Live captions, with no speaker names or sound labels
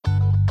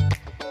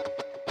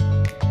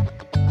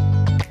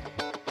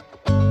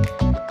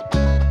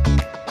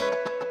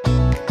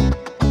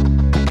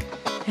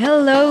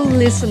Hello,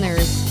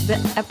 listeners. The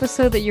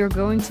episode that you're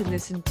going to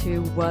listen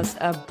to was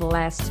a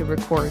blast to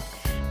record.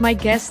 My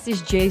guest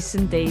is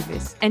Jason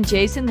Davis, and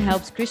Jason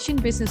helps Christian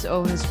business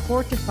owners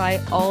fortify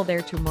all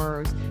their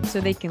tomorrows so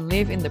they can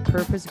live in the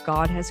purpose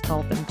God has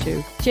called them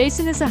to.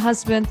 Jason is a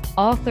husband,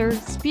 author,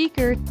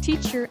 speaker,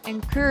 teacher,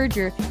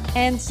 encourager,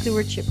 and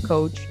stewardship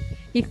coach.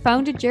 He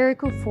founded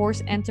Jericho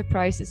Force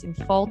Enterprises in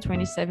fall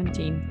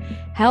 2017,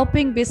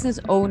 helping business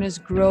owners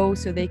grow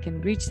so they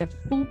can reach their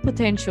full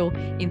potential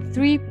in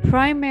three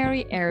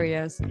primary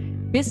areas: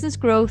 business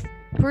growth,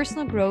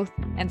 personal growth,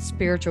 and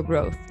spiritual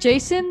growth.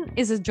 Jason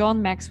is a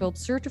John Maxwell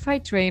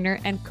certified trainer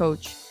and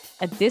coach,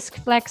 a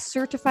DiscFlex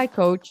certified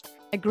coach,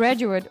 a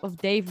graduate of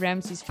Dave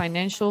Ramsey's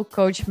Financial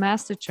Coach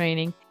Master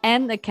Training,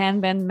 and a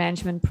Kanban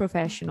management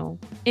professional.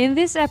 In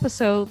this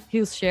episode,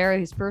 he'll share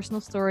his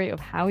personal story of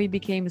how he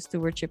became a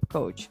stewardship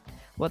coach,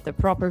 what the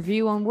proper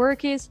view on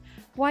work is,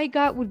 why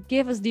God would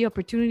give us the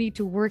opportunity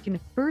to work in the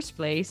first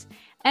place,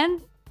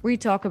 and we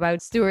talk about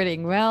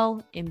stewarding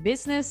well in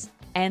business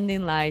and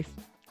in life.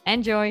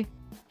 Enjoy!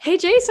 Hey,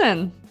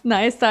 Jason!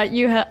 Nice that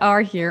you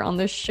are here on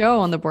the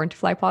show on the Born to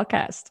Fly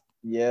podcast.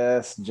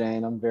 Yes,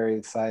 Jane, I'm very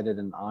excited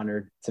and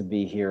honored to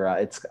be here.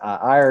 I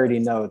already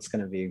know it's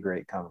going to be a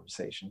great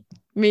conversation.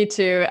 Me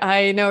too.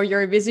 I know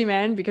you're a busy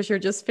man because you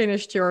just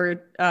finished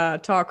your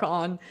talk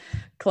on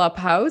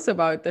Clubhouse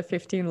about the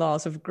 15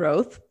 laws of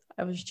growth.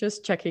 I was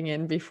just checking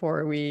in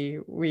before we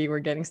were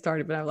getting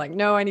started, but I'm like,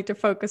 no, I need to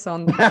focus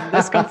on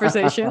this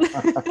conversation.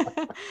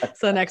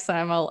 So next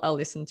time I'll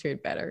listen to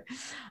it better.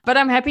 But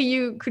I'm happy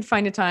you could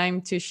find the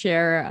time to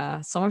share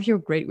some of your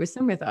great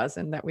wisdom with us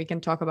and that we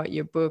can talk about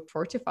your book,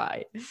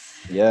 Fortify.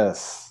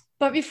 Yes.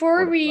 But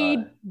before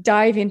we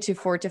dive into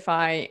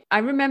Fortify, I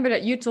remember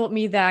that you told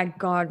me that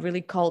God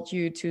really called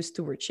you to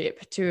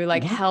stewardship, to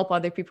help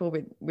other people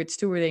with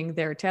stewarding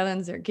their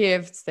talents, their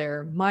gifts,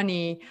 their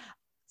money.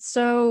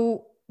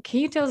 So can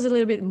you tell us a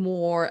little bit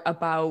more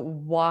about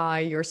why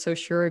you're so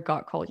sure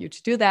God called you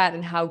to do that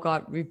and how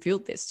God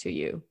revealed this to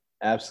you?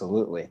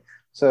 Absolutely.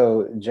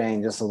 So,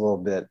 Jane, just a little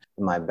bit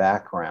of my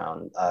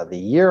background. The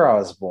year I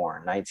was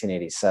born,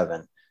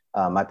 1987,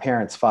 my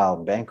parents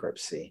filed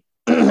bankruptcy.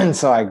 And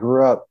so I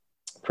grew up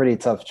pretty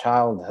tough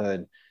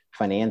childhood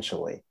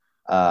financially.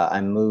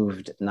 I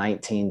moved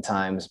 19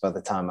 times by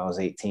the time I was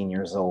 18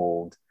 years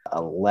old,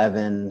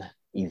 11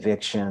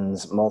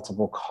 evictions,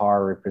 multiple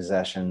car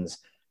repossessions.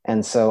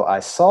 And so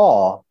I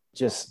saw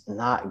just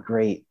not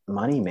great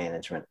money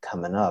management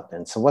coming up.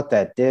 And so what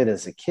that did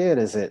as a kid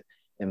is it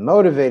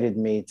motivated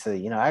me to,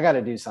 I got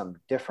to do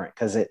something different,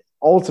 because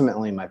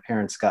ultimately my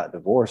parents got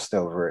divorced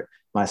over it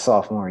my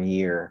sophomore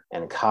year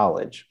in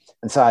college.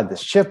 And so I had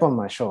this chip on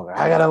my shoulder.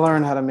 I got to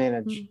learn how to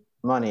manage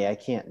money. I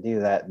can't do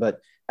that. But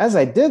as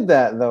I did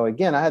that, though,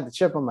 again, I had the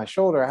chip on my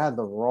shoulder. I had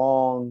the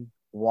wrong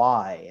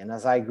why. And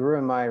as I grew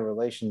in my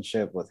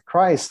relationship with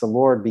Christ, the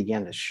Lord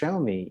began to show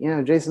me,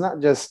 Jason, not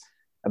just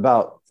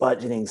about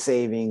budgeting,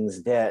 savings,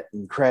 debt,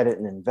 and credit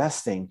and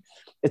investing.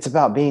 It's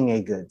about being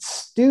a good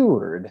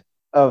steward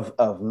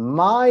of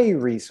my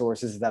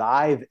resources that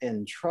I've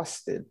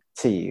entrusted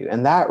to you.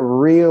 And that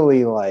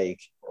really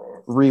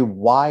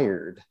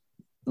rewired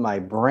my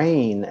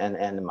brain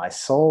and my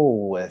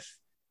soul with,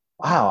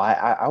 wow,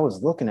 I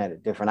was looking at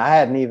it different. I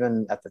hadn't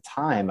even, at the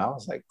time, I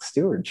was like,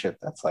 stewardship,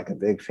 that's like a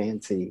big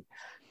fancy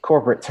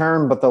corporate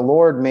term, but the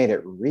Lord made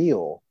it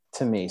real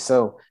to me.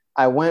 So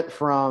I went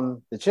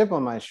from the chip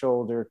on my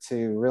shoulder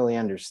to really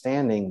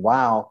understanding,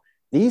 wow,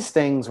 these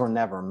things were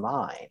never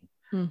mine.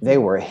 Mm-hmm. They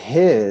were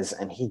His,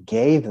 and He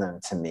gave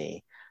them to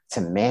me to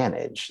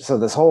manage. So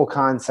this whole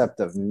concept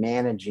of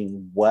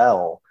managing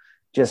well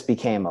just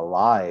became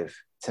alive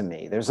to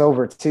me. There's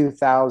over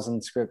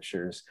 2,000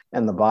 scriptures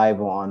in the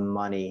Bible on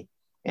money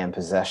and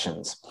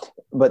possessions.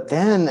 But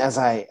then as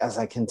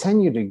I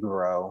continued to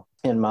grow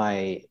in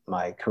my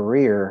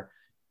career,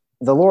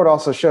 the Lord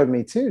also showed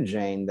me too,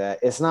 Jane, that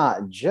it's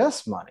not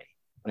just money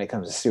when it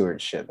comes to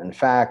stewardship. In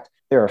fact,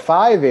 there are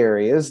 5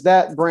 areas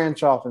that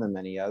branch off into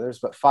many others,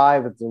 but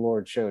 5 that the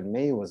Lord showed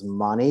me was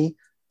money,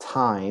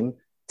 time,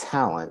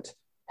 talent,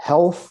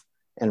 health,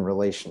 and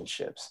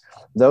relationships.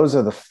 Those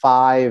are the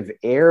 5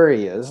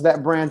 areas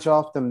that branch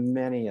off to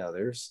many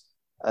others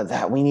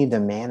that we need to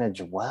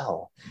manage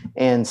well.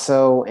 And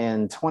so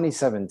in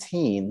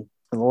 2017,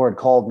 the Lord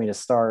called me to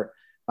start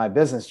my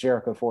business,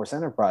 Jericho Force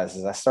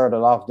Enterprises. I started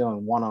off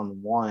doing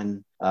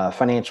one-on-one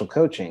financial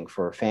coaching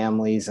for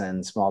families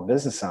and small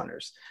business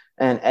owners.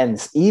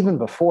 And even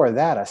before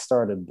that, I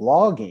started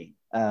blogging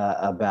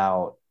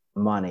about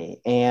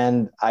money.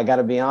 And I got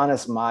to be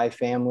honest, my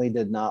family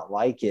did not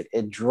like it.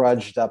 It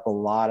drudged up a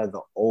lot of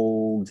the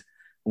old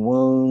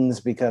wounds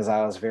because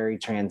I was very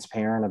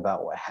transparent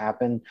about what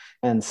happened.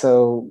 And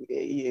so,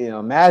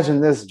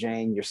 imagine this,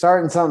 Jane, you're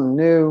starting something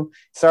new,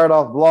 start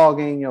off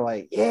blogging, you're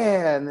like,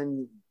 yeah. And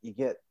then you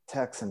get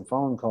texts and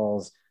phone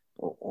calls.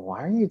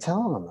 Why are you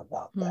telling them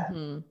about that?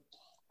 Mm-hmm.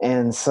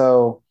 And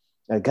so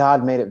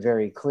God made it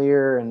very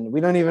clear, and we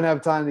don't even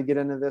have time to get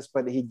into this,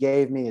 but He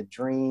gave me a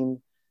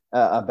dream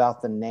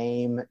about the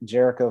name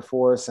Jericho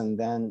Force. And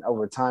then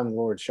over time, the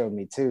Lord showed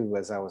me too,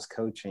 as I was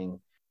coaching,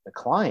 the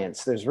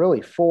clients, there's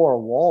really four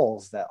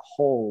walls that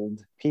hold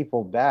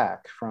people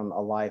back from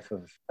a life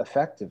of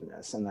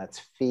effectiveness. And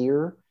that's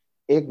fear,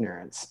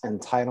 ignorance,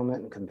 entitlement,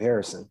 and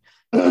comparison.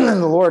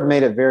 And the Lord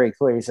made it very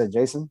clear. He said,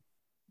 Jason,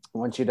 I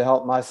want you to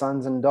help my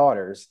sons and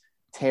daughters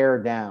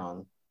tear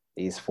down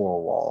these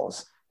four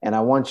walls. And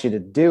I want you to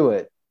do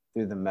it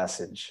through the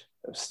message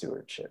of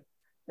stewardship.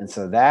 And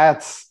so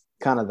that's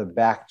kind of the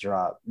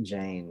backdrop,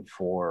 Jane,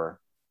 for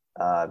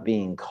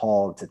being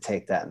called to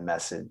take that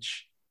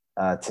message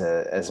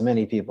to as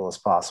many people as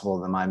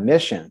possible. And my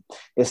mission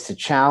is to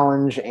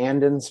challenge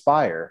and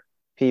inspire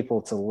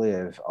people to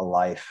live a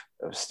life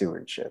of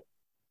stewardship.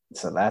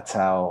 So that's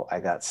how I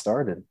got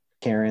started,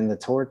 carrying the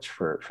torch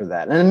for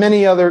that. And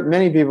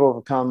many people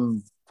have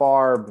come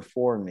far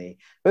before me,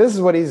 but this is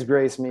what he's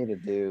graced me to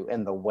do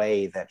in the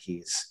way that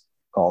he's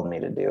called me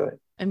to do it.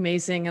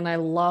 Amazing. And I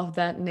love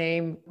that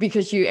name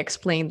because you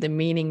explained the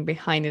meaning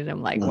behind it.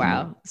 I'm like,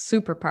 wow,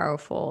 super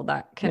powerful.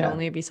 That can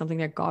only be something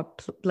that God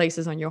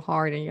places on your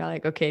heart. And you're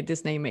like, okay,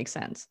 this name makes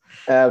sense.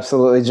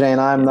 Absolutely, Jane.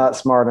 I'm not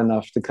smart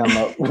enough to come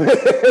up with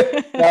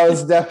it. That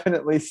was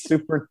definitely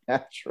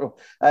supernatural.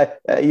 I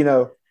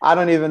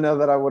don't even know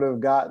that I would have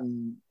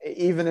gotten,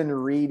 even in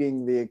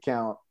reading the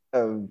account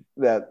of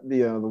that,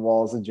 the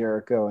walls of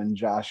Jericho and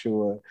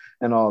Joshua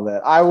and all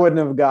that, I wouldn't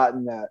have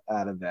gotten that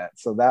out of that.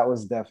 So that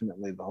was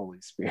definitely the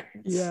Holy Spirit.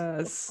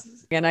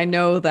 Yes. And I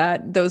know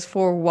that those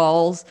four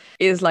walls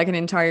is like an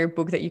entire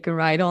book that you can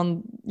write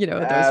on, those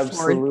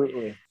Absolutely.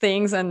 four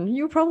things, and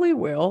you probably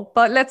will.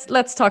 But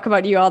let's talk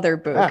about your other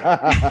book.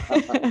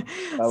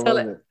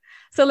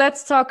 So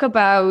let's talk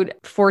about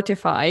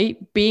Fortify,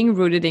 being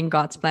rooted in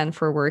God's plan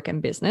for work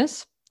and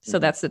business. So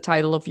that's the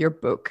title of your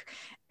book.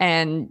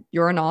 And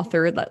you're an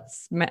author.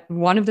 That's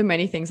one of the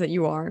many things that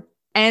you are.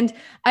 And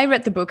I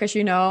read the book, as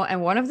you know,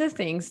 and one of the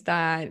things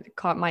that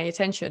caught my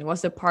attention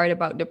was the part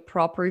about the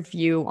proper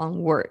view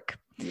on work.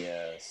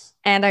 Yes.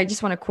 And I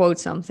just want to quote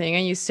something.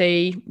 And you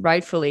say,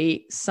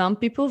 rightfully, some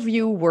people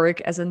view work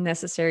as a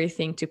necessary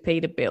thing to pay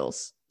the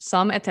bills.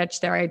 Some attach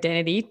their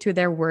identity to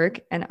their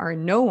work and are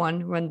no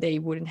one when they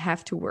wouldn't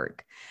have to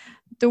work.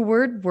 The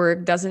word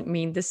work doesn't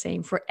mean the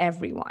same for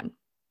everyone.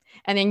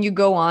 And then you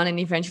go on and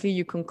eventually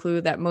you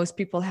conclude that most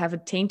people have a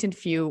tainted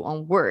view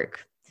on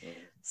work.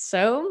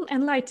 So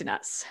enlighten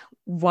us.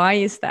 Why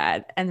is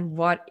that? And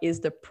what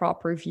is the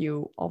proper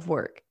view of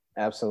work?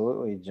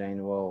 Absolutely,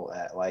 Jane. Well,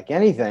 like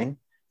anything,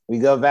 we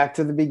go back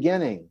to the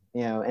beginning.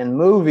 In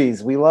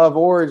movies, we love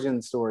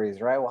origin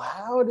stories, right? Well,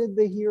 how did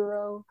the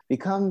hero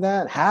become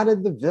that? How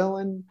did the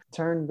villain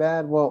turn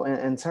bad? Well,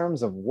 in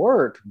terms of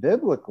work,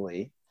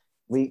 biblically,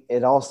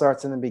 it all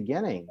starts in the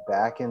beginning,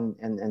 back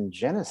in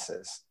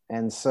Genesis.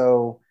 And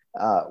so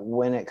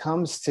when it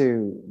comes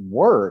to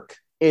work,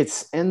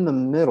 it's in the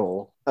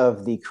middle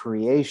of the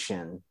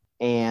creation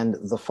and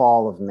the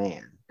fall of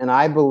man. And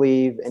I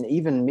believe, and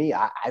even me,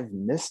 I've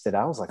missed it.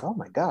 I was like, oh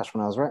my gosh,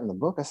 when I was writing the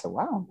book, I said,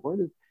 wow,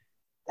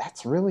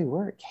 that's really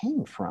where it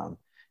came from.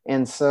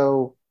 And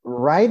so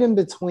right in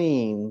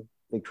between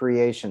the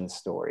creation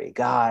story,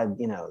 God,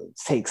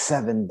 takes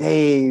 7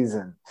 days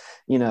and,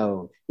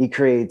 he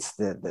creates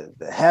the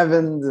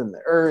heavens and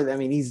the earth. I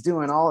mean, he's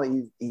doing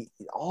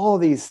all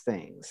these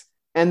things.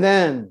 And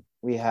then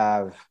we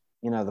have,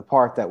 the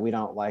part that we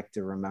don't like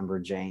to remember,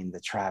 Jane, the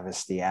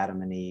travesty,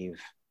 Adam and Eve.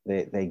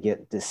 They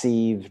get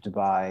deceived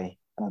by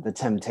the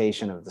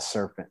temptation of the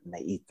serpent and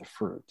they eat the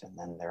fruit and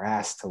then they're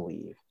asked to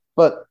leave.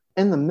 But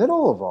in the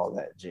middle of all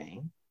that,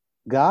 Jane,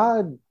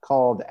 God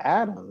called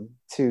Adam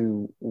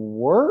to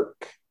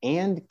work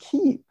and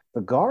keep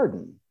the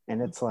garden.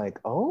 And it's like,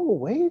 oh,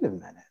 wait a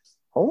minute,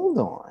 hold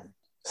on.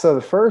 So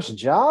the first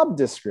job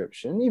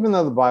description, even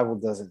though the Bible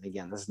doesn't,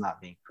 again, this is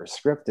not being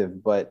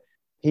prescriptive, but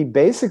he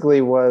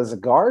basically was a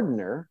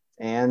gardener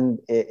and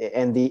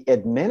the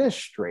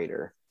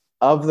administrator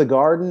of the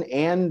garden,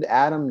 and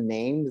Adam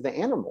named the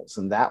animals.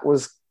 And that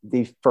was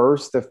the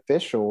first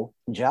official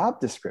job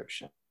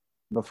description.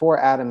 Before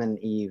Adam and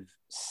Eve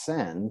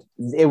sinned,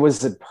 it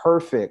was a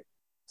perfect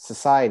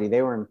society.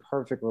 They were in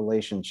perfect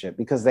relationship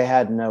because they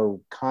had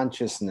no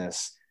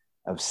consciousness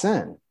of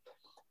sin.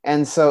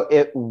 And so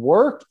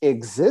work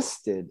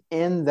existed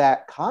in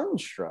that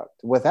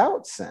construct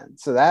without sin.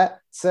 So that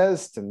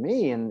says to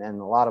me, and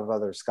a lot of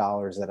other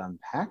scholars that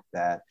unpack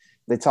that,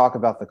 they talk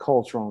about the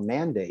cultural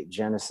mandate,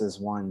 Genesis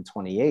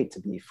 1:28,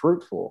 to be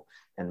fruitful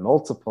and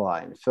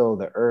multiply and fill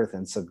the earth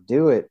and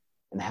subdue it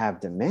and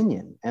have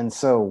dominion. And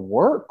so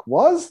work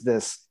was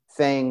this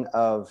thing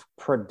of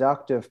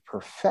productive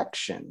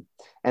perfection.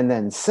 And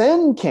then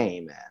sin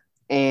came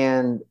in,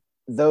 and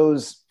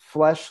those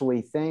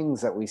fleshly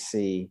things that we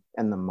see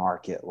in the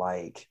market,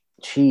 like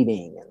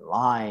cheating and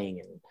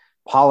lying and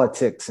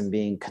politics and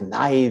being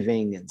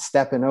conniving and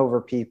stepping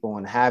over people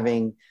and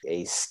having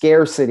a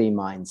scarcity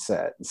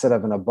mindset instead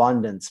of an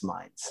abundance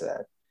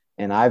mindset.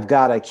 And I've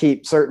got to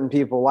keep certain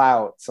people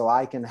out so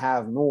I can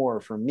have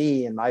more for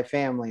me and my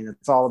family. And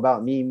it's all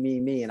about me, me,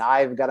 me. And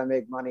I've got to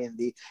make money.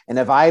 And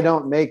if I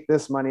don't make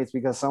this money, it's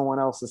because someone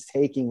else is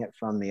taking it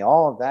from me.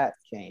 All of that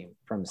came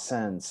from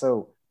sin.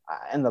 So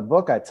in the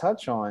book, I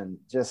touch on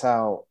just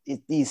how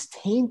these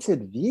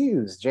tainted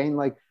views, Jane,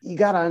 like you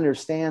got to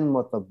understand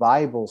what the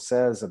Bible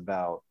says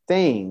about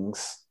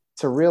things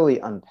to really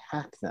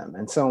unpack them.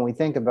 And so when we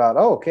think about,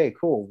 oh, okay,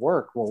 cool,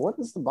 work. Well, what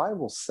does the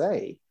Bible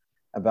say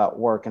about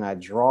work? And I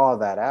draw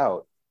that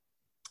out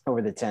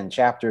over the 10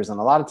 chapters. And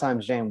a lot of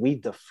times, Jane, we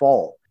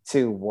default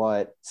to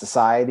what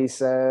society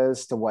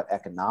says, to what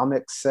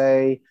economics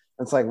say.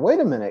 It's like, wait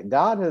a minute,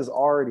 God has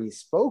already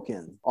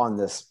spoken on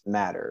this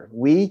matter.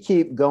 We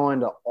keep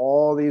going to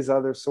all these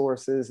other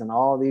sources and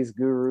all these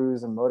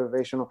gurus and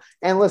motivational.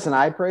 And listen,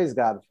 I praise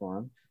God for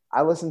them.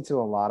 I listen to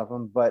a lot of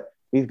them, but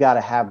we've got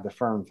to have the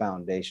firm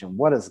foundation.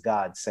 What does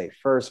God say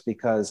first?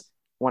 Because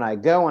when I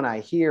go and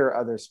I hear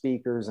other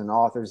speakers and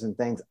authors and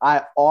things,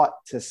 I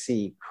ought to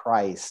see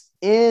Christ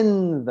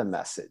in the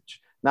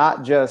message,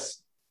 not just,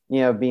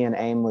 be an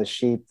aimless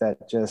sheep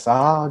that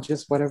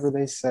just whatever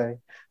they say.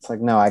 It's like,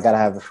 no, I got to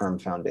have a firm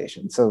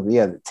foundation. So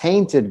yeah, the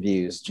tainted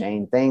views,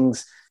 Jane,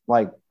 things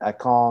like I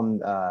call them,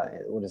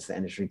 what is the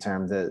industry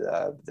term?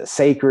 The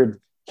sacred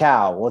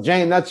cow. Well,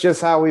 Jane, that's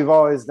just how we've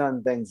always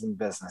done things in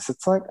business.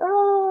 It's like,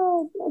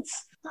 oh,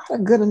 that's not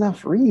a good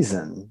enough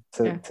reason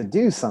to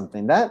do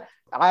something. That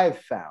I've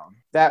found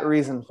that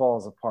reason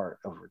falls apart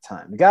over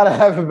time. You got to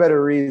have a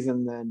better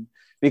reason than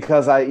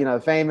because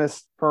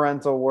famous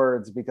parental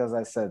words, because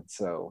I said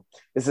so.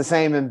 It's the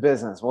same in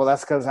business. Well,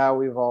 that's because how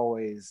we've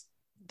always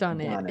done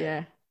it.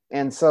 Yeah.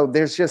 And so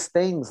there's just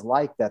things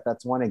like that.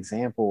 That's one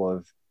example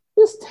of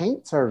just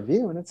taints our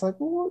view. And it's like,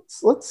 well,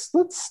 let's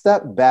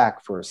step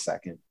back for a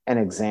second and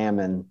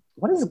examine,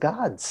 what does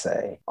God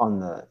say on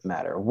the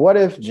matter? What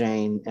if,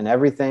 Jane, and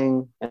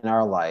everything in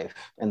our life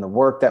and the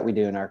work that we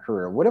do in our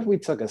career, what if we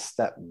took a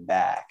step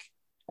back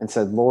and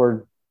said,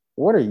 Lord,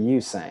 what are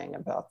you saying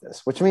about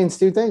this? Which means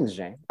two things,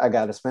 Jane. I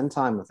got to spend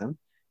time with him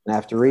and I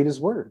have to read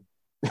his word.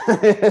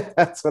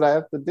 That's what I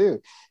have to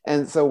do.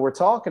 And so we're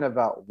talking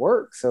about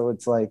work. So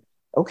it's like,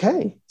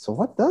 okay, so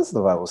what does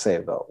the Bible say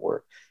about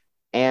work?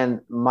 And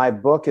my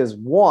book is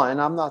one,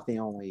 I'm not the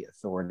only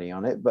authority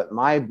on it, but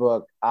my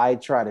book, I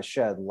try to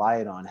shed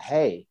light on,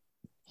 hey,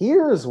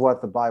 here's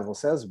what the Bible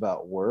says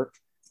about work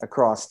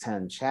across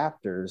 10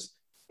 chapters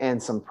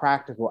and some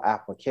practical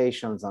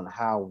applications on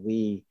how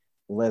we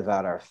live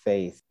out our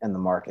faith in the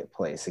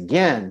marketplace.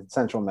 Again,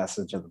 central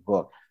message of the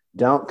book,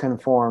 don't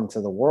conform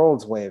to the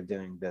world's way of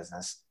doing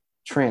business,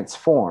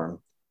 transform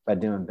by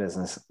doing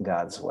business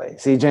God's way.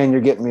 See, Jane, you're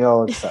getting me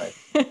all excited.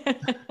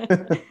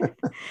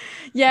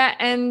 Yeah,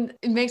 and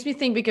it makes me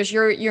think, because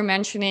you're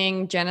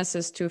mentioning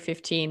Genesis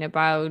 2:15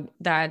 about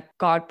that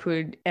God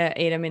put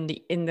Adam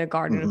in the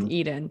Garden of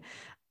Eden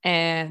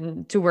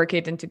and to work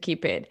it and to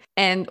keep it.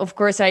 And of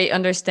course, I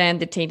understand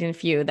the tainted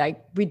view,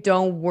 like we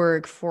don't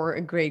work for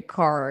a great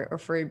car or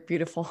for a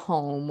beautiful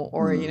home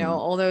or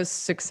all those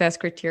success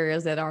criteria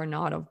that are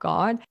not of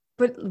God.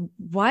 But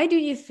why do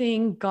you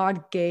think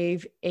God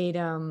gave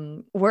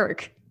Adam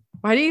work?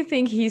 Why do you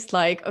think he's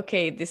like,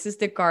 okay, this is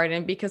the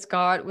garden? Because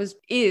God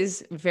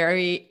is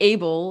very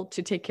able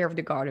to take care of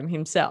the garden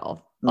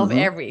himself, of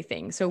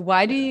everything. So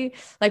why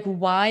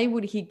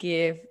would he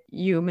give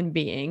human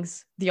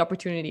beings the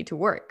opportunity to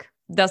work?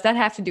 Does that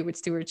have to do with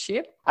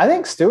stewardship? I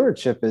think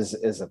stewardship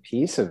is a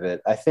piece of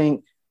it. I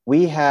think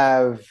we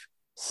have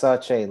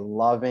such a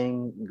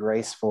loving,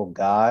 graceful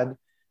God.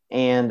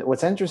 And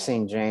what's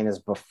interesting, Jane, is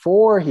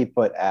before he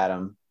put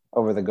Adam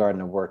over the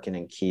garden of working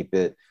and keep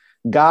it,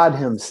 God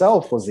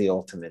himself was the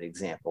ultimate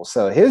example.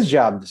 So his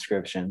job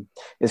description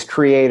is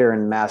creator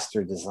and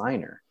master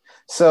designer.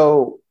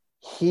 So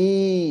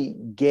he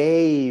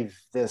gave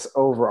this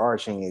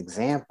overarching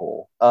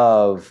example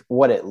of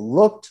what it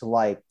looked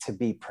like to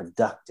be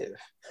productive.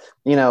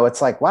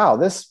 It's like, wow,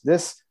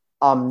 this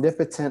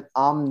omnipotent,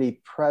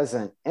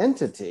 omnipresent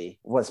entity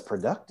was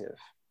productive.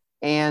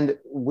 And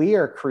we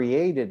are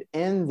created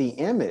in the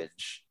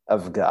image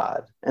of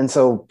God. And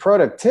so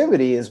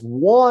productivity is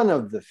one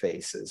of the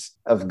faces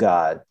of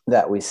God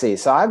that we see.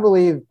 So I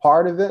believe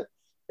part of it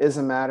is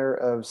a matter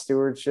of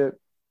stewardship,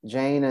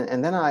 Jane.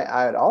 And then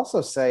I'd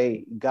also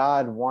say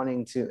God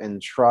wanting to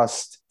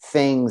entrust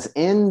things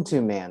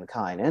into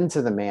mankind,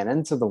 into the man,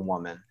 into the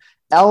woman,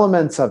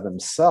 elements of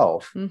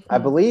himself. I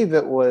believe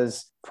it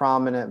was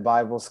prominent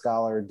Bible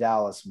scholar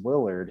Dallas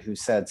Willard who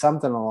said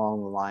something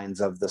along the lines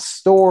of the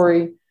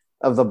story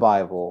of the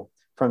Bible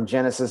from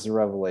Genesis to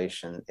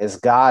Revelation is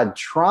God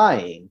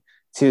trying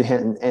to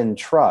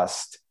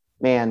entrust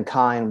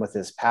mankind with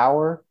his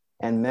power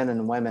and men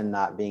and women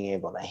not being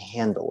able to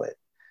handle it.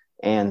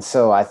 And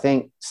so I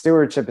think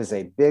stewardship is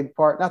a big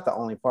part, not the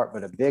only part,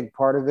 but a big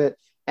part of it.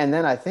 And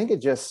then I think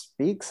it just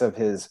speaks of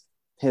his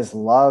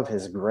love,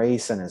 his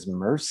grace, and his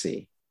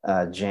mercy,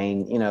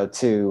 Jane,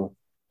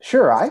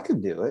 sure, I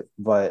could do it,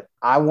 but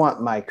I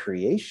want my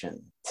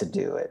creation to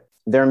do it.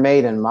 They're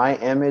made in my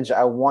image.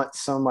 I want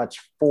so much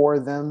for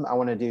them. I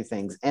want to do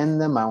things in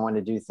them. I want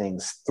to do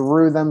things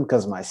through them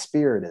because my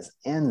spirit is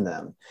in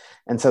them.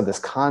 And so this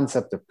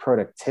concept of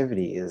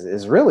productivity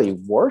is really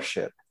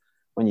worship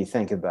when you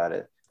think about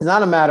it. It's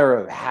not a matter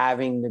of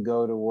having to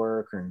go to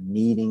work or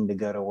needing to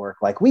go to work.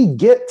 Like we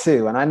get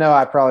to, and I know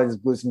I probably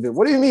just blew some people.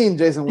 What do you mean,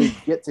 Jason? We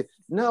get to?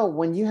 No,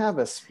 when you have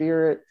a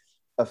spirit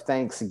of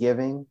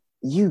thanksgiving,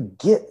 you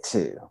get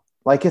to.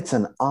 Like it's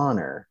an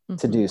honor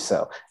to do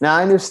so. Now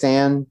I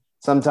understand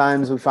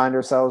sometimes we find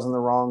ourselves in the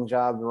wrong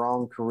job, the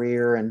wrong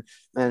career,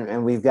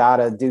 and we've got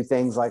to do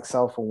things like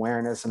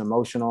self-awareness and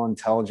emotional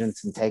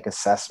intelligence and take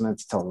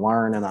assessments to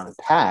learn and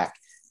unpack.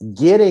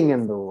 Getting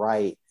in the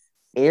right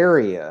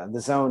area, the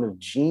zone of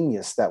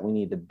genius that we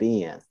need to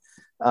be in.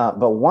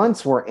 But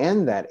once we're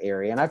in that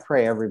area, and I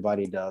pray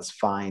everybody does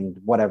find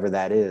whatever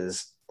that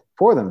is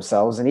for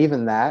themselves, and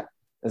even that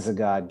is a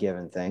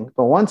God-given thing.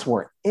 But once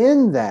we're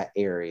in that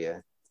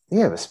area, we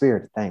have a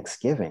spirit of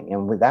thanksgiving,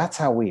 and that's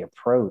how we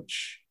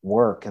approach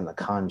work and the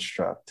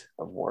construct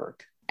of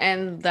work.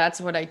 And that's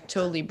what I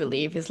totally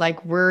believe is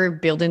like we're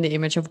built in the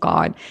image of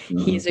God.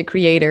 He's a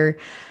creator.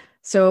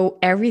 So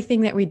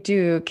everything that we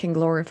do can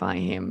glorify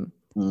him.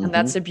 And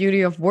that's the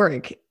beauty of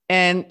work.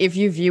 And if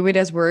you view it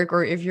as work,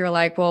 or if you're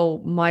like,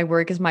 well, my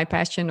work is my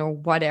passion, or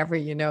whatever,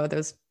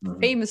 those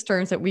famous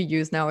terms that we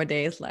use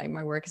nowadays, like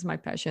my work is my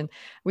passion,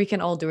 we can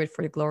all do it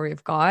for the glory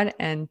of God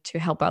and to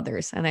help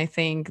others. And I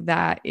think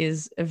that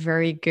is a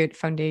very good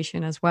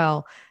foundation as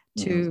well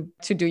to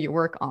do your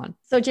work on.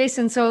 So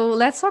Jason,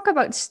 let's talk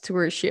about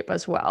stewardship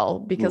as well,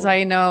 because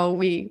I know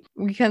we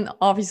can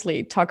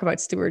obviously talk about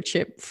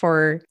stewardship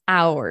for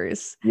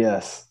hours.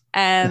 Yes.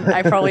 And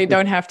I probably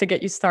don't have to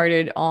get you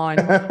started on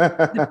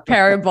the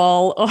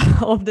parable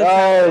of the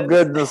talents.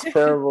 Goodness,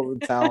 parable of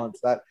the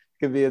talents. That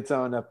could be its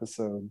own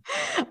episode.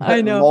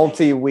 I know.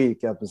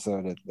 Multi-week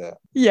episode at that.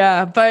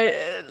 Yeah, but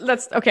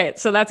let's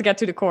get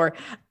to the core.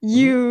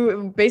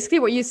 You basically,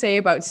 what you say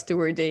about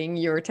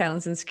stewarding your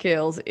talents and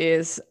skills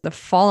is the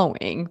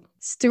following.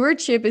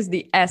 Stewardship is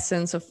the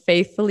essence of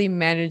faithfully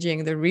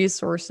managing the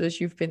resources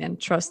you've been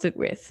entrusted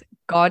with.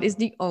 God is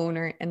the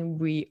owner and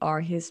we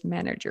are his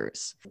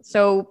managers.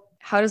 So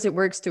how does it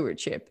work,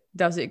 stewardship?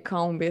 Does it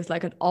come with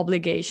like an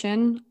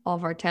obligation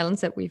of our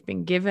talents that we've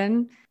been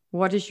given?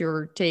 What is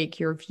your take,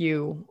 your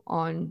view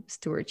on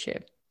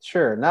stewardship?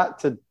 Sure. Not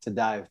to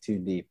dive too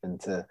deep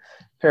into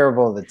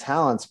parable of the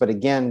talents, but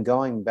again,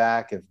 going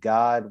back, if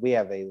God, we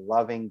have a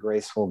loving,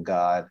 graceful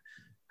God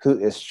who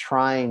is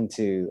trying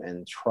to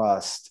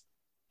entrust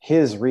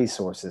his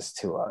resources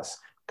to us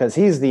because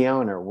he's the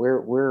owner.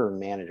 We're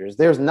managers.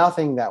 There's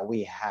nothing that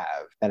we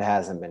have that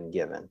hasn't been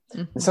given.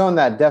 And so in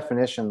that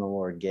definition the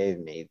Lord gave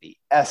me, the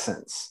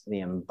essence,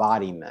 the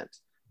embodiment,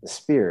 the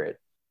spirit,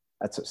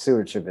 that's what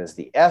stewardship is,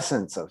 the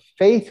essence of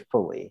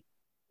faithfully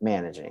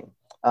managing.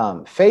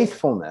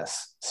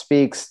 Faithfulness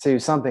speaks to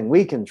something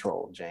we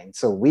control, Jane.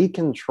 So we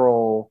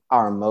control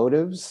our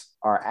motives,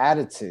 our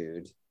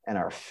attitude, and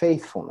our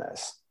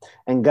faithfulness.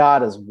 And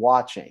God is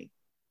watching.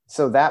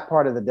 So that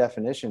part of the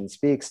definition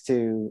speaks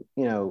to,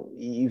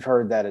 you've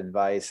heard that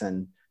advice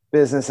in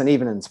business and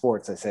even in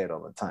sports, I say it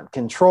all the time,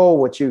 control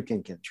what you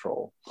can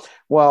control.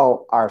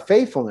 Well, our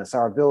faithfulness,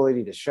 our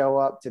ability to show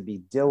up, to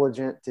be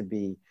diligent, to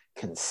be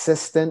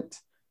consistent.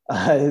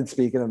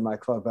 Speaking of my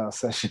clubhouse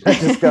session, I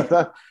just got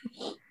that.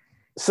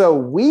 So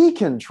we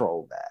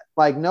control that.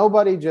 Like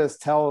nobody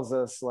just tells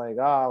us like,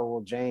 oh,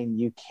 well, Jane,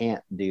 you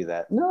can't do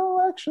that.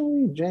 No,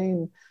 actually,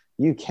 Jane,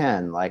 you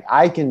can. Like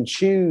I can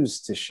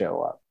choose to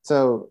show up.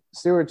 So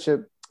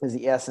stewardship is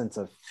the essence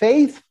of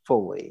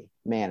faithfully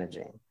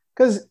managing.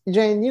 Because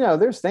Jane,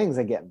 there's things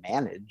that get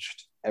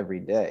managed every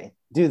day.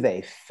 Do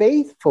they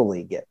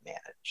faithfully get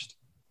managed?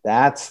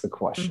 That's the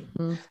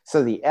question.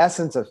 So the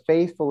essence of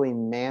faithfully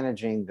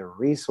managing the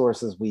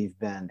resources we've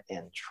been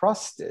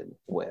entrusted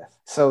with.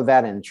 So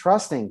that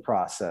entrusting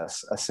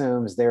process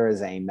assumes there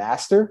is a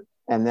master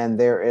and then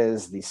there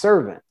is the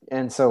servant.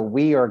 And so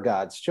we are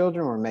God's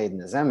children. We're made in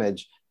his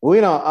image. We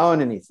don't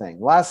own anything.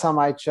 Last time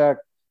I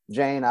checked,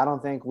 Jane, I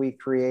don't think we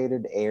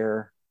created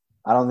air.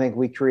 I don't think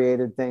we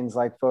created things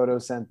like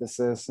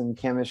photosynthesis and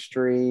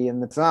chemistry.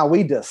 And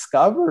we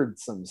discovered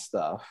some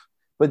stuff,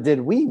 but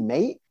did we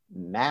make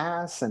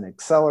mass and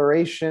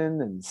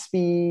acceleration and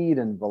speed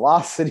and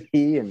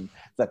velocity and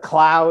the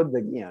cloud,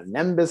 the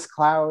Nimbus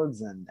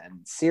clouds and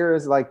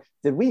Cirrus? Like,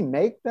 did we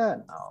make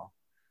that? No.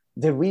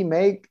 Did we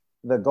make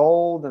the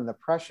gold and the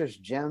precious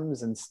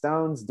gems and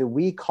stones? Do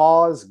we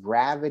cause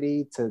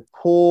gravity to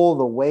pull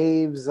the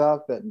waves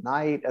up at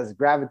night as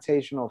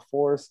gravitational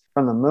force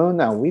from the moon?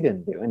 No, we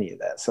didn't do any of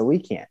that. So we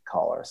can't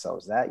call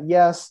ourselves that.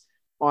 Yes,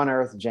 on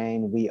Earth,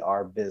 Jane, we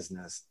are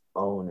business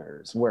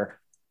owners. We're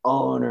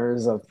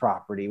owners of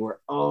property. We're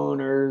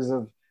owners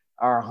of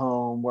our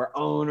home. We're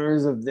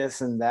owners of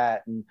this and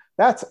that. And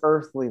that's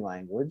earthly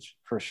language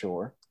for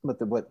sure.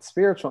 But what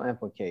spiritual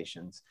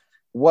implications,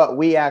 what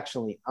we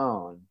actually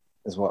own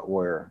is what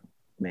we're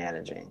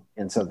managing.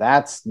 And so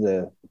that's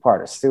the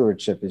part of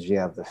stewardship, is you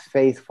have the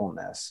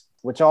faithfulness,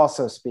 which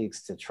also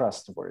speaks to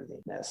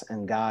trustworthiness.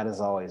 And God is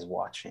always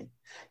watching.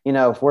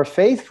 If we're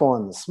faithful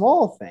in the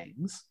small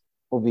things,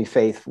 we'll be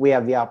faithful. We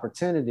have the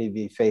opportunity to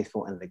be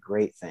faithful in the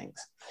great things.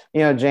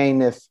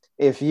 Jane,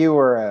 if you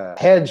were a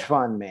hedge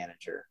fund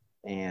manager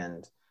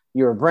and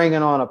you were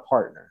bringing on a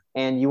partner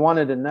and you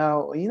wanted to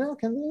know,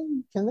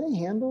 can they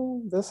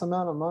handle this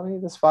amount of money,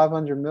 this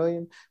 500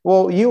 million?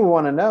 Well, you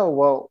want to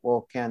know,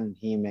 well, can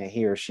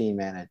he or she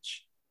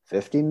manage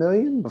 50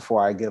 million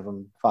before I give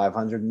them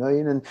 500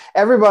 million? And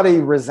everybody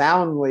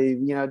resoundingly,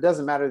 it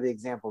doesn't matter the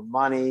example,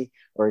 money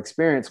or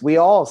experience, we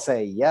all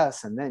say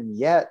yes. And then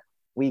yet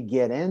we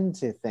get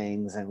into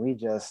things and we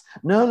just,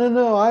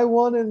 no, I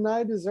want it and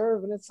I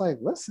deserve. And it's like,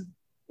 listen,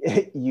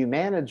 you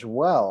manage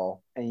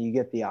well and you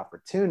get the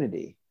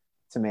opportunity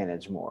to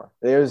manage more.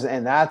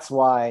 And that's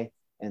why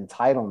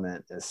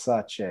entitlement is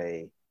such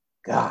a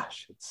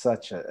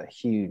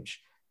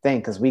huge thing,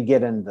 because we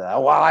get into,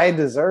 well, I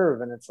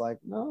deserve. And it's like,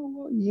 no,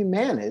 well, you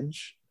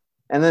manage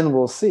and then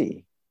we'll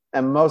see.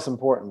 And most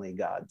importantly,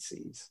 God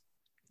sees.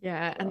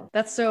 Yeah, and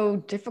that's so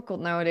difficult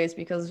nowadays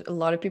because a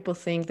lot of people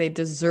think they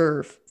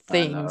deserve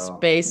things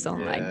based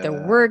on like the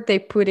work they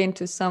put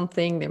into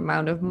something, the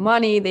amount of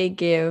money they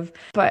give,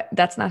 but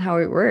that's not how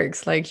it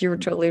works. Like you're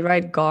totally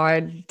right.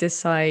 God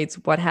decides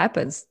what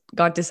happens.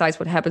 God decides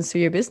what happens to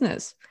your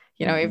business.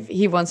 If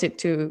he wants it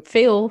to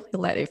fail, he'll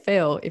let it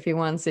fail. If he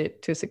wants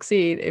it to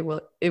succeed,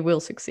 it will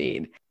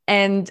succeed.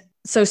 And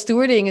so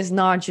stewarding is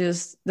not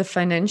just the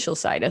financial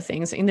side of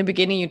things. In the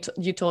beginning,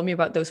 you told me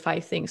about those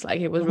 5 things,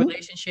 like it was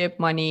relationship,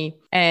 money,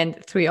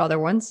 and 3 other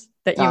ones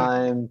that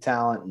time,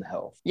 talent, and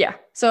health. Yeah.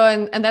 So,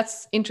 and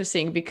that's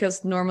interesting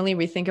because normally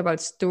we think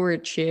about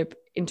stewardship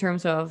in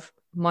terms of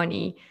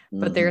money,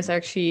 but there's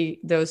actually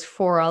those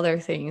 4 other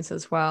things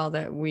as well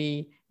that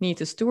we need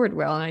to steward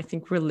well. And I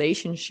think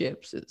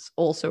relationships is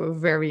also a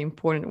very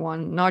important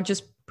one, not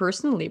just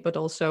personally, but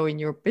also in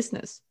your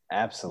business.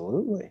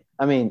 Absolutely.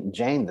 I mean,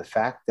 Jane, the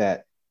fact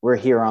that we're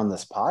here on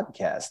this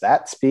podcast,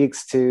 that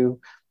speaks to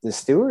the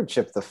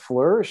stewardship, the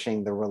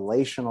flourishing, the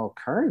relational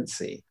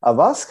currency of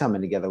us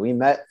coming together. We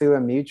met through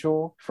a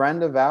mutual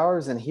friend of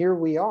ours, and here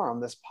we are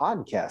on this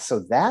podcast. So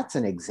that's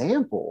an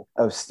example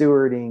of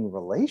stewarding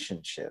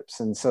relationships.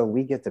 And so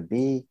we get to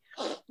be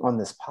on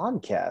this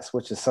podcast,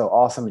 which is so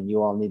awesome. And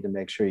you all need to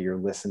make sure you're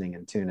listening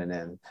and tuning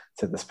in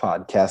to this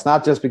podcast,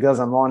 not just because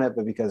I'm on it,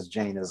 but because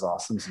Jane is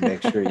awesome. So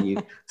make sure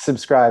you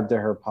subscribe to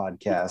her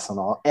podcast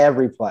on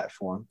every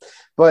platform.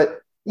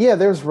 But yeah,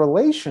 there's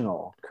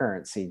relational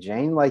currency,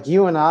 Jane. Like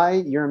you and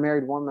I, you're a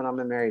married woman, I'm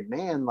a married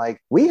man. Like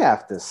we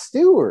have to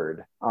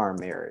steward our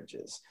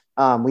marriages.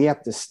 We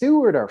have to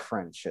steward our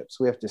friendships.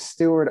 We have to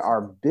steward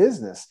our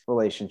business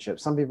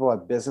relationships. Some people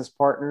have business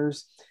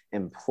partners,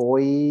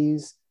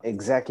 employees,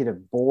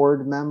 executive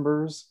board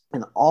members,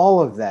 and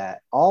all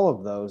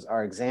of those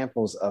are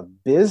examples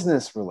of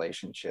business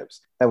relationships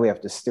that we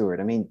have to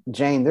steward. I mean,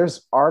 Jane,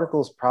 there's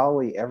articles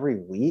probably every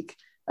week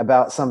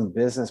about some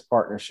business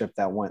partnership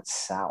that went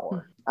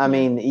sour. I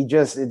mean, it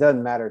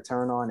doesn't matter.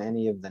 Turn on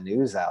any of the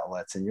news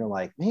outlets and you're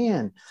like,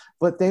 man,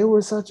 but they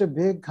were such a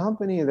big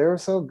company. They were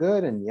so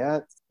good. And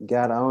yet you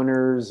got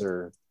owners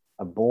or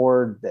a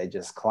board, they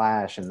just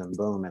clash and then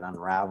boom, it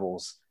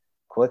unravels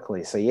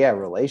quickly. So yeah,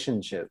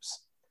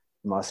 relationships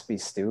must be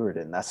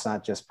stewarded. And that's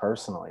not just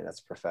personally,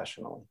 that's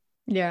professionally.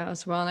 Yeah,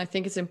 as well. And I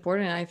think it's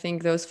important. I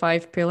think those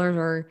 5 pillars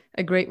are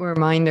a great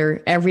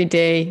reminder every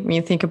day when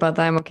you think about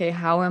them. Okay,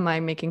 how am I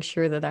making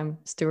sure that I'm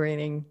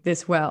stewarding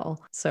this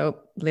well? So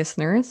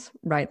listeners,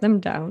 write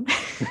them down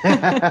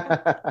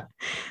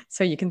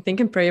so you can think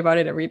and pray about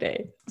it every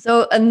day.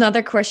 So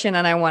another question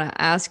that I want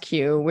to ask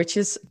you, which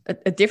is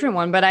a different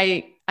one, but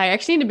I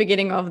actually, in the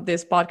beginning of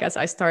this podcast,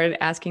 I started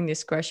asking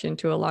this question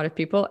to a lot of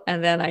people,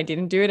 and then I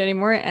didn't do it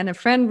anymore. And a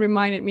friend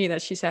reminded me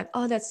that she said,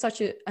 oh, that's such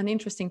an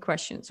interesting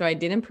question. So I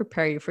didn't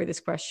prepare you for this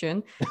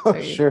question.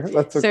 Sure.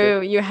 That's okay.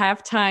 So you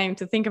have time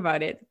to think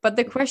about it. But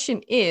the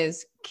question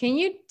is, can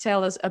you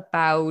tell us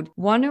about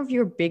one of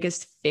your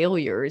biggest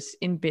failures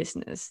in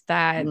business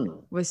that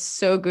was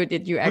so good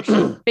that you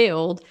actually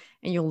failed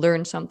and you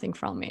learned something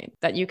from it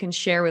that you can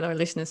share with our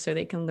listeners so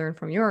they can learn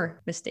from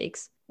your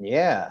mistakes?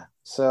 Yeah.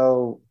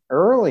 So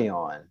early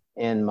on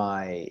in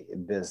my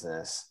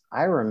business,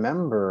 I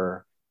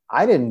remember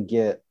I didn't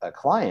get a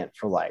client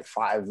for like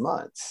 5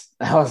 months.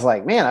 I was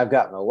like, man, I've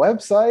got my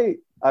website,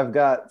 I've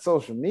got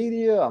social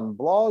media, I'm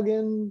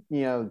blogging,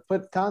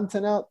 put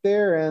content out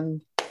there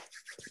and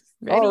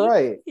ready? All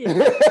right.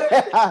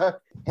 Yeah.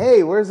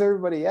 Hey, where's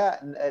everybody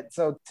at? And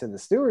so to the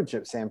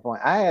stewardship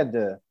standpoint, I had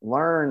to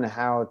learn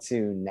how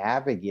to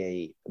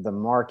navigate the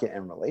market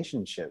and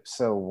relationships.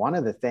 So one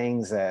of the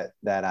things that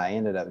I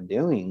ended up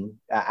doing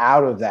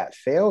out of that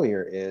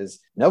failure is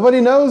nobody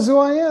knows who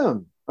I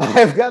am.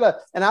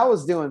 And I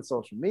was doing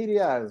social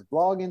media, I was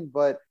blogging,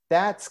 but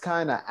that's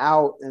kind of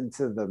out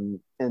into the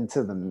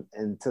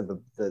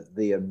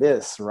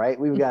abyss, right?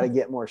 We've got to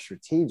get more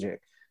strategic.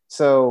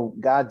 So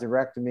God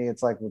directed me.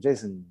 It's like, well,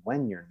 Jason,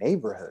 win your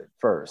neighborhood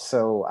first.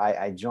 So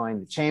I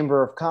joined the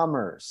Chamber of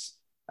Commerce.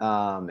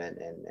 And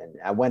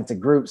I went to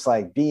groups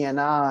like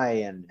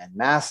BNI and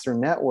Master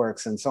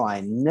Networks. And so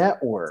I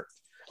networked.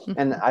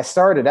 And I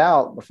started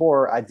out,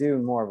 before I do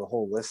more of a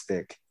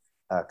holistic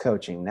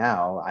coaching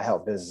now, I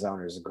help business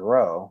owners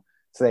grow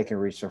so they can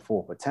reach their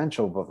full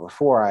potential. But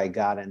before I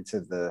got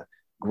into the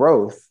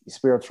growth,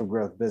 spiritual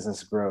growth,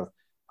 business growth,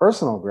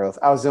 personal growth,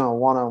 I was doing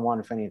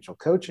one-on-one financial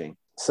coaching.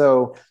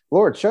 So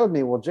Lord showed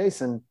me, well,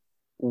 Jason,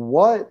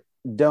 what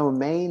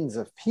domains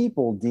of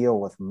people deal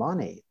with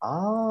money?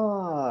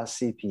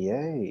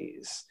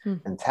 CPAs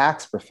and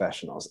tax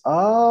professionals.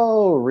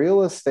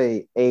 Real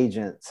estate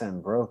agents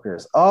and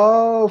brokers.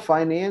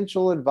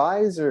 Financial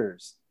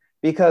advisors,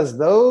 because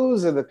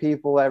those are the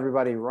people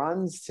everybody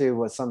runs to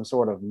with some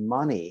sort of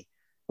money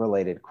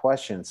related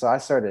question. So I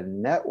started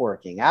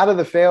networking out of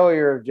the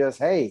failure of just,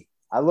 hey,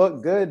 I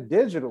look good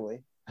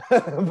digitally,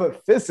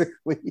 but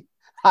physically,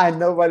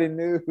 nobody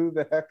knew who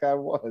the heck I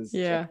was.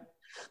 Yeah.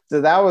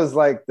 So that was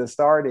like the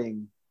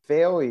starting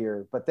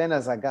failure. But then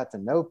as I got to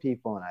know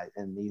people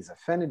in these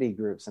affinity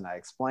groups, and I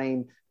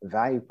explained the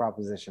value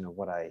proposition of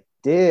what I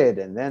did,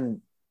 and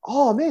then,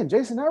 oh man,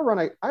 Jason, I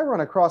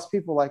run across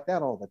people like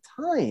that all the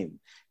time,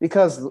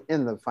 because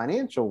in the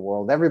financial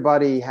world,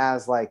 everybody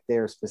has like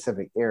their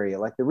specific area.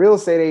 Like the real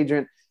estate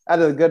agent, out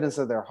of the goodness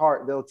of their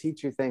heart, they'll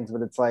teach you things,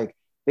 but it's like at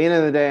the end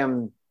of the day,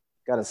 I'm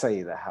got to sell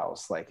you the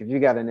house. Like if you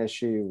got an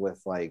issue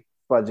with like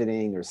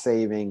budgeting or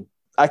saving,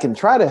 I can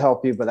try to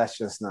help you, but that's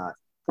just not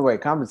the way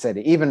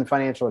compensated. Even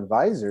financial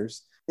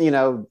advisors,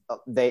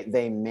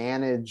 they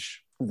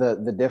manage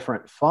the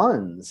different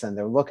funds, and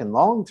they're looking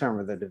long-term,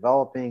 or they're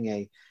developing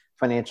a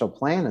financial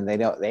plan, and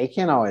they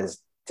can't always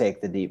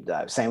take the deep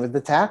dive. Same with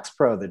the tax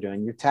pro. They're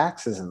doing your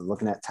taxes and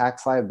looking at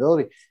tax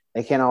liability.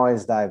 They can't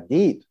always dive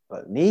deep,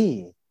 but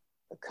me,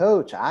 the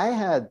coach, I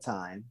had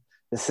time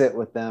to sit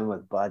with them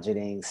with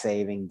budgeting,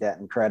 saving, debt,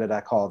 and credit. I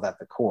call that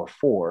the core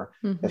four,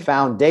 the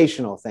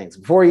foundational things.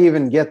 Before you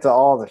even get to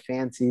all the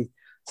fancy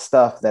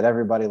stuff that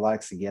everybody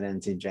likes to get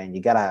into, Jane,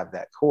 you got to have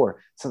that core.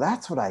 So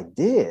that's what I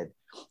did.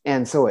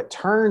 And so it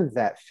turned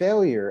that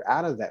failure,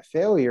 out of that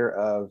failure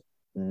of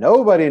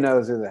nobody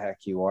knows who the heck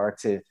you are,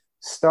 to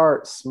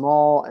start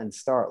small and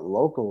start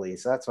locally.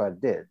 So that's what I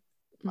did.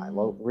 I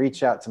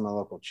reached out to my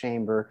local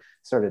chamber,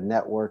 started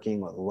networking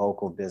with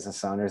local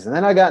business owners. And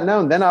then I got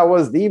known. Then I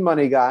was the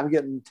money guy. I'm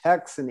getting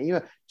texts and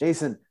email.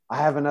 Jason,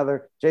 I got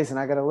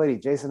a lady.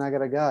 Jason, I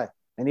got a guy.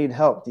 I need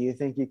help. Do you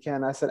think you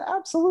can? I said,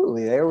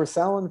 absolutely. They were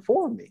selling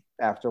for me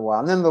after a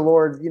while. And then the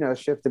Lord,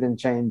 shifted and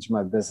changed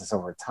my business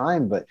over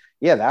time. But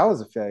yeah, that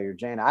was a failure,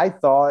 Jane. I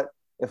thought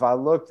if I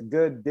looked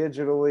good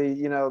digitally,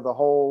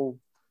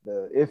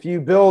 if you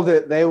build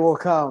it, they will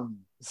come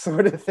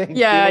sort of thing.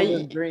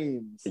 Yeah.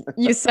 Dreams.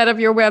 You set up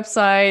your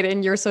website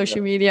and your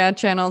social media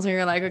channels, and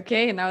you're like,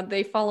 okay, now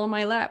they follow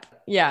my lap.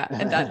 Yeah.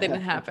 And that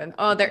didn't happen.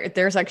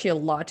 There's actually a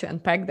lot to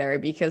unpack there,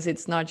 because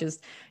it's not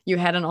just you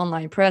had an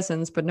online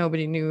presence, but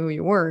nobody knew who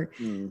you were.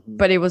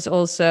 But it was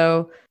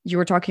also, you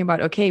were talking about,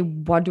 okay,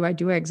 what do I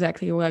do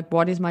exactly? Like,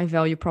 what is my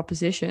value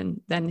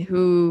proposition? Then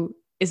who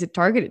is it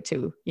targeted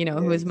to?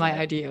 Who is my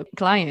ideal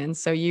client?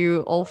 So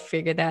you all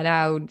figured that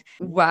out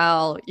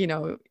while,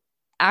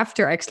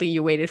 after actually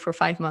you waited for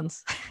 5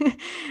 months.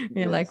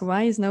 You're like,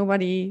 why is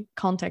nobody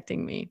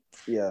contacting me?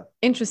 Yeah.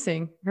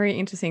 Interesting. Very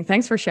interesting.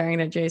 Thanks for sharing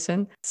that,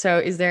 Jason. So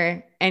is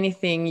there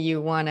anything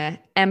you want to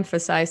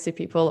emphasize to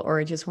people,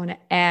 or just want to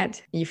add?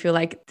 You feel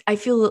like,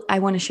 I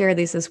want to share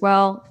this as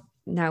well.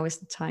 Now is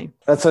the time.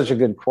 That's such a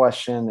good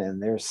question.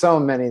 And there's so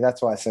many.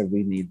 That's why I said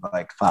we need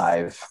like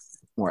 5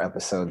 more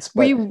episodes.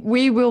 But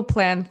we will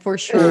plan for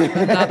sure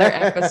another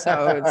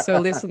episode. So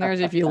listeners,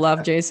 if you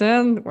love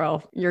Jason,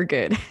 well, you're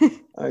good.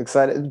 I'm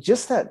excited.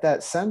 Just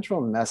that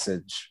central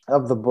message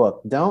of the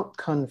book: don't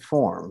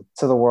conform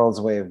to the world's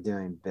way of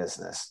doing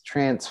business.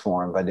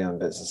 Transform by doing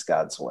business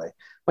God's way.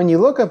 When you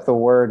look up the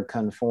word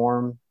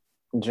conform,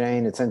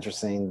 Jane, it's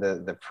interesting.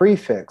 The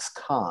prefix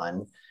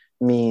con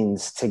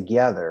means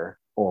together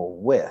or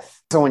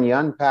with. So when you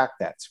unpack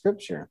that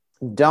scripture,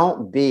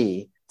 don't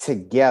be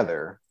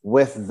together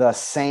with the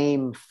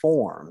same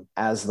form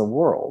as the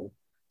world.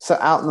 So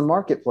out in the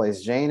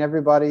marketplace, Jane,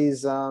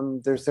 everybody's,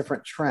 there's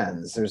different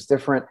trends. There's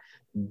different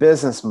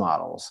business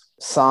models.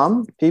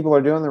 Some people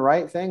are doing the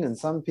right thing, and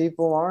some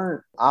people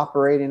aren't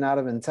operating out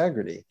of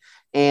integrity.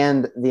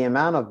 And the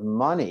amount of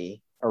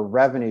money or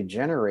revenue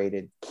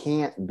generated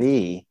can't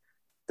be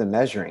the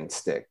measuring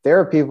stick. There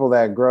are people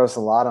that gross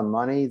a lot of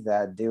money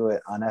that do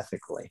it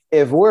unethically.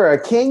 If we're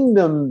a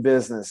kingdom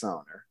business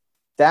owner,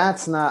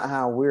 that's not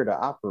how we're to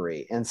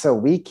operate. And so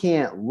we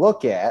can't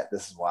look at,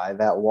 this is why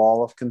that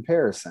wall of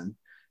comparison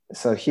is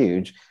so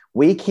huge.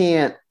 We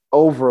can't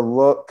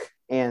overlook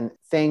and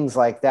things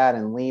like that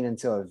and lean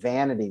into a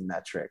vanity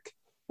metric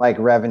like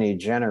revenue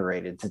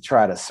generated to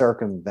try to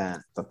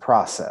circumvent the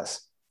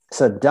process.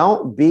 So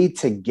don't be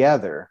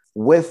together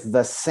with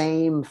the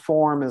same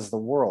form as the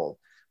world.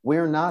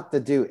 We're not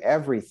to do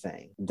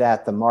everything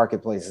that the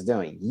marketplace is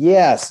doing.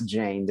 Yes,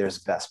 Jane, there's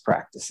best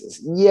practices.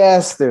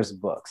 Yes, there's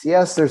books.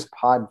 Yes, there's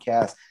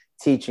podcasts,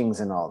 teachings,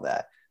 and all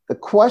that. The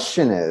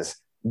question is,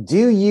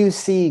 do you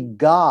see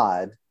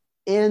God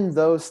in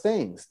those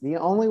things? The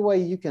only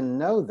way you can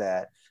know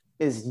that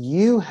is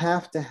you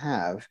have to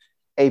have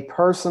a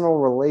personal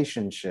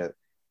relationship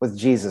with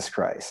Jesus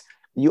Christ.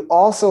 You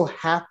also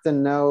have to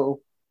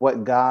know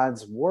what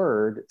God's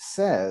word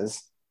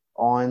says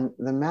on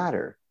the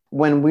matter.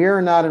 When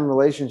we're not in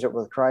relationship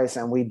with Christ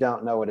and we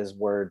don't know what his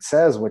word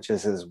says, which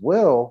is his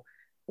will,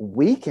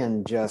 we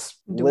can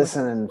just Do it.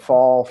 listen and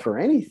fall for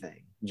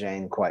anything,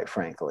 Jane, quite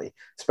frankly,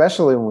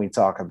 especially when we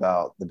talk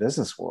about the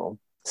business world.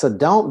 So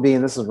don't be,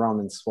 and this is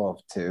Romans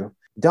 12:2,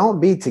 don't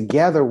be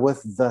together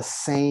with the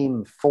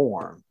same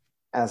form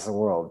as the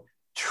world.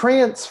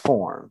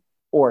 Transform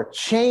or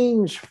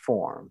change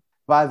form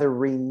by the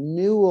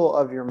renewal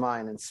of your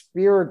mind. And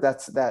spirit,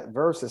 that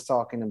verse is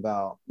talking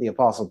about the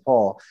Apostle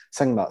Paul,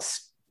 talking about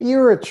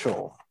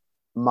spiritual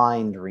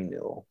mind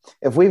renewal.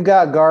 If we've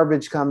got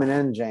garbage coming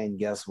in, Jane,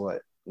 guess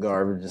what?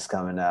 Garbage is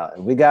coming out.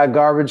 If we got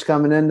garbage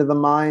coming into the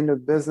mind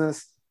of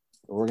business,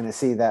 we're going to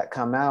see that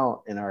come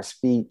out in our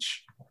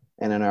speech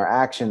and in our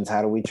actions.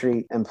 How do we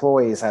treat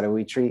employees? How do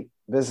we treat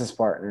business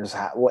partners?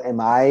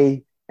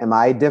 Am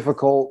I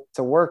difficult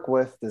to work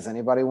with? Does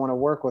anybody want to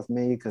work with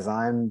me because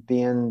I'm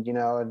being,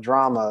 a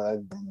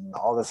drama and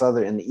all this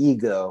other and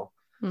ego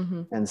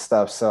and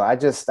stuff? So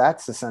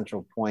that's the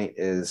central point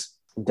is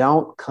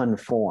don't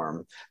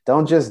conform.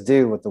 Don't just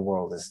do what the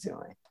world is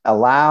doing.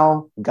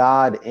 Allow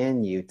God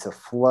in you to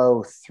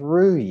flow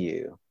through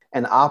you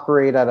and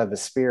operate out of a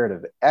spirit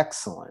of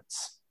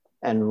excellence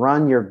and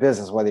run your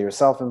business, whether you're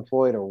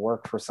self-employed or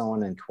work for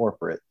someone in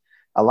corporate.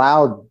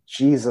 Allow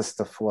Jesus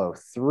to flow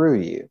through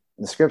you.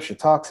 The scripture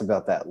talks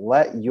about that.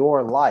 Let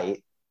your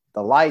light,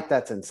 the light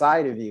that's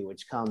inside of you,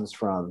 which comes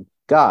from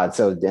God.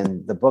 So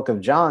then the book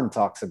of John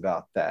talks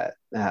about that,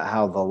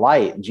 how the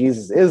light,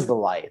 Jesus is the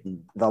light,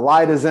 and the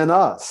light is in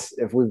us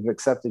if we've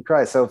accepted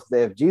Christ. So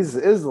if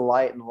Jesus is the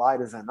light and the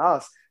light is in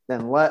us,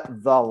 then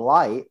let the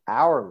light,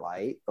 our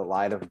light, the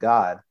light of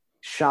God,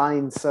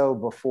 shine so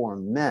before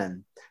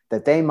men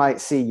that they might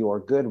see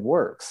your good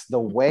works. The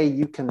way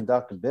you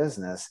conduct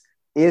business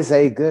is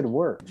a good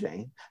work,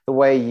 Jane. The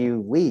way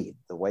you lead,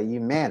 the way you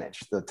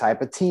manage, the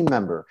type of team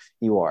member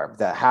you are,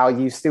 how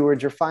you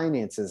steward your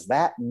finances,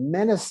 that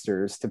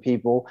ministers to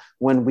people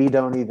when we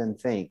don't even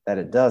think that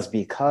it does,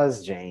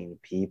 because, Jane,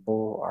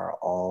 people are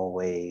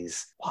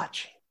always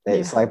watching.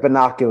 It's like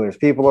binoculars.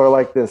 People are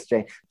like this,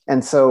 Jane.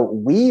 And so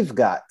we've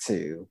got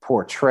to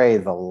portray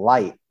the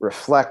light,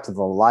 reflect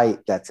the light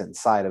that's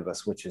inside of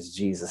us, which is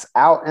Jesus,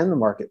 out in the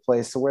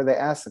marketplace to where they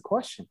ask the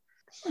question,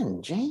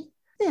 Jane,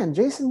 man,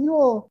 Jason, you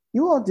all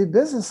do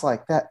business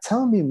like that.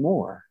 Tell me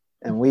more.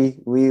 And we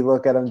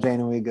look at them,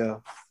 Jane, and we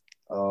go,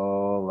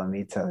 oh, let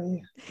me tell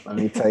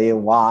you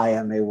why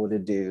I'm able to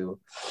do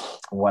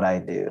what I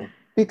do.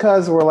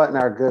 Because we're letting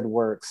our good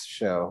works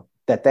show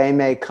that they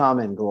may come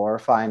and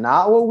glorify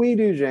not what we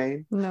do,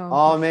 Jane. No.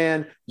 Oh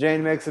man,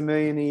 Jane makes $1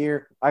 million a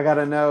year. I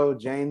gotta know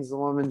Jane's the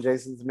woman,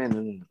 Jason's the man.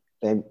 No.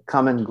 They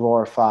come and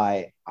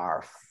glorify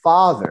our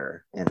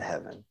Father in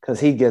heaven because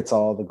he gets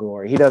all the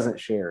glory. He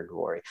doesn't share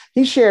glory.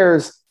 He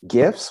shares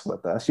gifts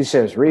with us. He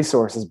shares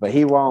resources, but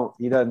he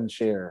doesn't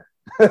share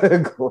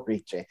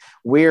glory.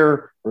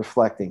 We're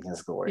reflecting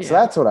his glory. So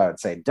that's what I would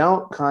say.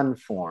 Don't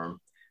conform,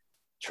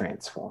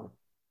 transform.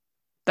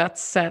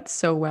 That's said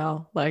so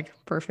well, like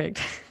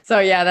perfect.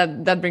 So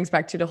that brings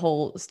back to the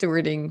whole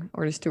stewarding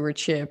or the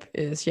stewardship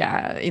is,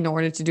 in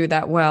order to do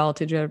that well,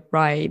 to do it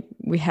right,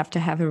 we have to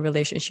have a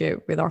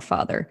relationship with our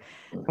Father.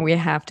 And we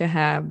have to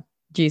have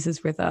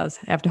Jesus with us,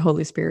 have the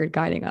Holy Spirit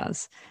guiding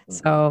us.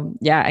 So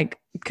I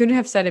couldn't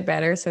have said it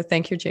better. So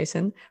thank you,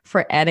 Jason,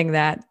 for adding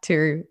that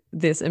to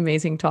this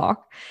amazing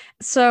talk.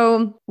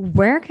 So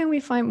where can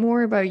we find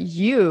more about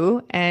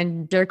you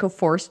and Jericho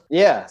Force?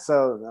 Yeah.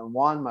 So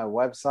on my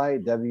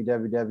website,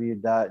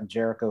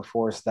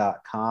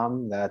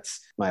 www.jerichoforce.com. That's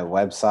my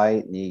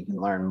website. You can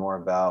learn more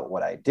about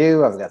what I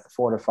do. I've got the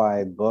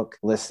Fortify book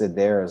listed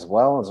there as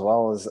well as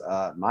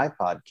my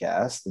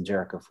podcast, the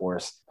Jericho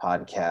Force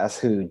podcast,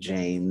 who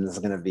Jane's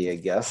going to be a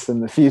guest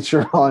in the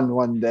future on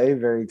one day.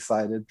 Very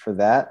excited for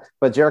that.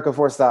 But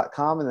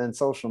jerichoforce.com, and then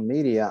social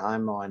media,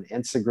 I'm on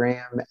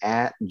Instagram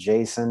at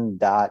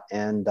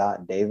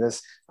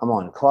jason.n.davis. I'm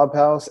on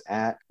Clubhouse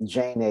at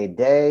Jane A.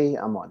 Day.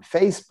 I'm on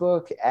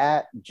Facebook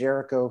at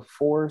Jericho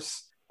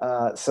Force.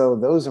 So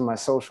those are my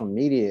social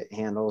media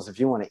handles.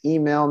 If you want to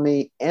email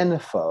me,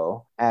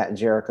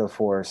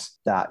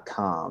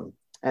 info@jerichoforce.com.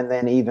 And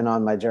then even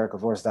on my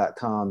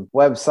jerichoforce.com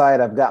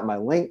website, I've got my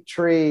link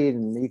tree,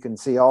 and you can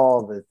see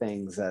all the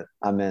things that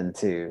I'm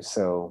into.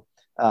 So,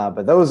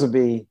 but those would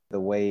be the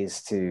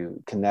ways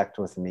to connect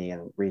with me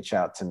and reach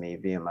out to me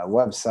via my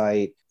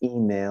website,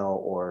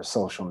 email, or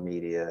social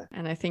media.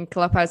 And I think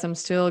Clubhouse, I'm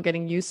still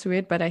getting used to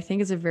it, but I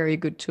think it's a very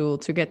good tool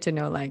to get to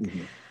know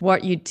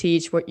what you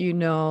teach, what you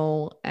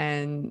know.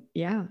 And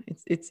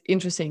it's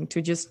interesting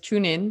to just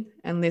tune in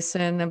and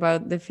listen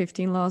about the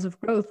 15 laws of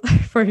growth,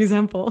 for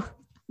example.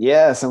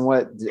 Yes, and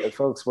what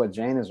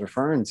Jane is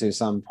referring to,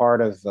 so I'm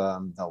part of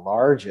the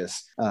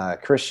largest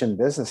Christian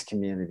business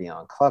community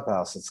on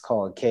Clubhouse. It's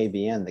called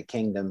KBN, the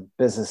Kingdom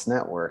Business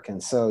Network.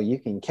 And so you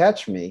can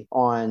catch me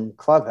on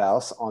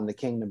Clubhouse on the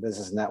Kingdom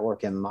Business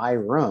Network in my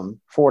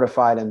room,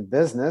 Fortified in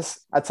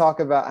Business. I talk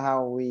about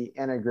how we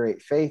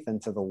integrate faith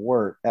into the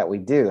work that we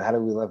do. How do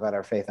we live out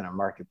our faith in our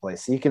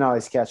marketplace? So you can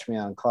always catch me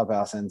on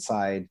Clubhouse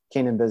inside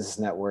Kingdom Business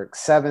Network,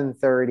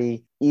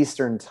 7:30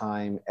 Eastern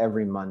Time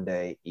every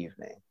Monday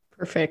evening.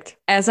 Perfect.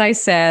 As I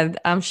said,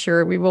 I'm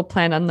sure we will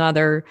plan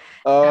another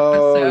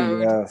Oh,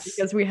 episode yes.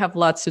 because we have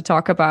lots to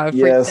talk about. For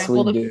Yes,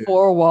 example, we the do.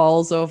 four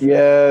walls of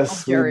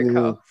Yes, we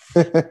Jericho.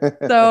 do.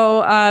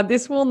 So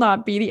this will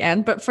not be the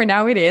end, but for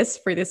now it is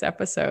for this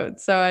episode.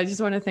 So I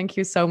just want to thank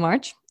you so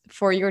much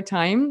for your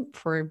time,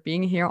 for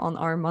being here on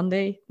our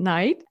Monday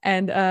night.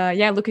 And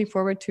looking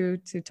forward to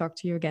talk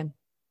to you again.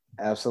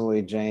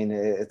 Absolutely, Jane.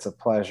 It's a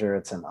pleasure.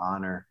 It's an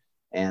honor.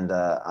 And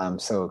I'm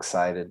so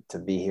excited to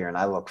be here. And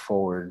I look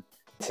forward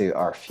to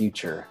our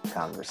future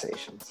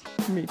conversations.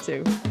 Me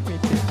too.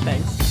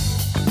 Thanks.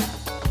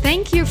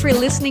 Thank you for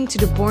listening to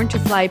the Born to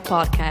Fly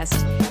podcast.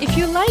 If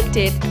you liked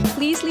it,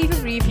 please leave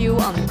a review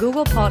on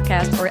Google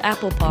Podcast or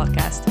Apple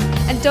Podcast.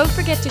 And don't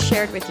forget to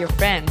share it with your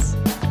friends.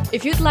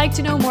 If you'd like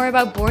to know more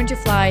about Born to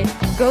Fly,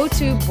 go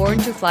to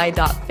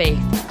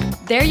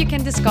borntofly.faith. There you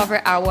can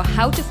discover our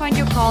How to Find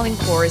Your Calling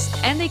course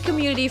and a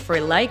community for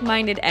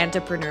like-minded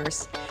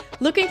entrepreneurs.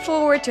 Looking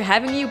forward to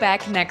having you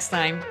back next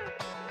time.